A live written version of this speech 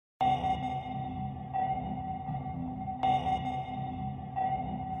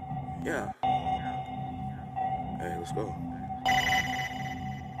Yeah. Hey, let's go.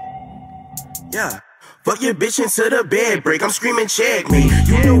 Yeah. Fuck your bitch into the bed break, I'm screaming checkmate.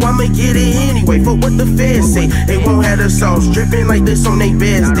 You know I'ma get it anyway, fuck what the feds say. They won't have the sauce dripping like this on they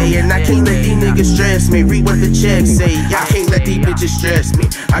best day. And I can't let these niggas stress me, read what the check say. I can't let these bitches stress me,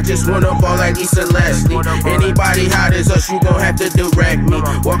 I just wanna ball like Lisa Leslie. Anybody hot as us, you gon' have to direct me.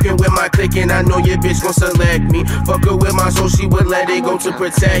 Walking with my clique and I know your bitch gon' select me. Fuck her with my soul, she would let it go to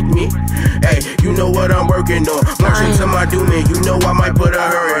protect me. Hey, you know what I'm working on, marching to my doom and you know I might put a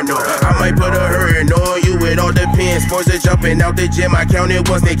hurting on. I might put a hurting on you, it all depends. Boys are jumping out the gym, I counted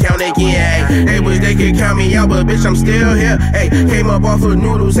once, they count again. Hey, they wish they could count me out, but bitch, I'm still here. Hey, came up off of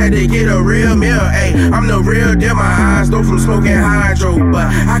noodles, had to get a real meal. Hey, I'm the real deal, my eyes though from smoking hydro, but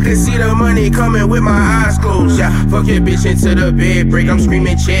I can see the money coming with my eyes closed. Yeah, fuck your bitch into the bed break, I'm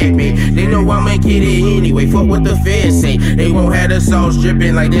screaming checkmate. They know I'ma get it anyway, fuck what the feds say. They won't have the sauce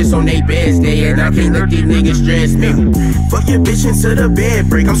dripping like this on they best day, and I can't let these niggas stress me. Fuck your bitch into the bed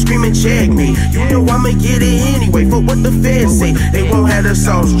break, I'm screaming checkmate. You know I'ma get it anyway, fuck what the feds say. They won't have the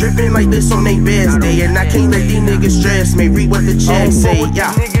sauce dripping like this on they best day, and I can't let these niggas stress me, read what the check say.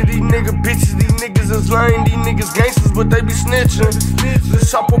 Yeah. These nigga bitches, these niggas is lame, these niggas gangsters, but they be snitching.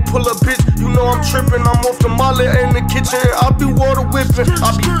 This Chxpo pull up, bitch, you know I'm tripping. I'm off the molly in the kitchen, I be water whipping,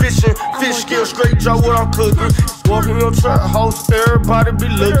 I be fishing, fish scale, straight jaw what I'm cooking. Walking your trap house, everybody be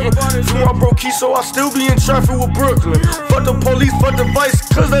looking. You my bro key, so I still be in traffic with Brooklyn. Fuck the police, fuck the vice,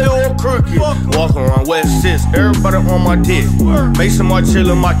 cause they all crooked. Walking around West 6, everybody on my dick. Mason my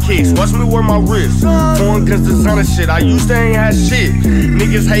chillin' my kicks, watch me wear my wrist. Foreign guns designer shit, I used to ain't have shit.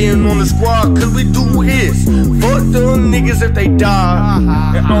 Niggas hating on the squad, cause we do hits. Fuck them niggas if they die,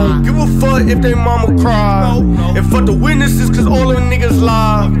 and I don't give a fuck if they mama cry. And fuck the witnesses, cause all them niggas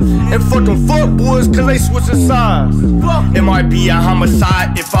lie. And fuck them fuck boys, cause they switchin' sides. It might be a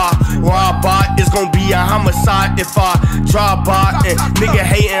homicide if I ride by, it's gon' be a homicide if I drive by. And nigga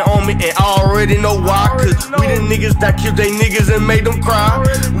hating on me, and I already know why. Cause we the niggas that killed they niggas and made them cry. We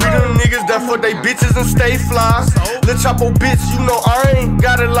the niggas that fuck they bitches and stay fly. Lil Chxpo bitch, you know I ain't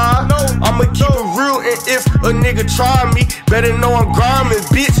gotta lie. I'ma keep it real, and if a nigga try me, better know I'm grinding,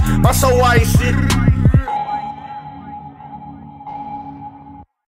 bitch. My soul ice shit.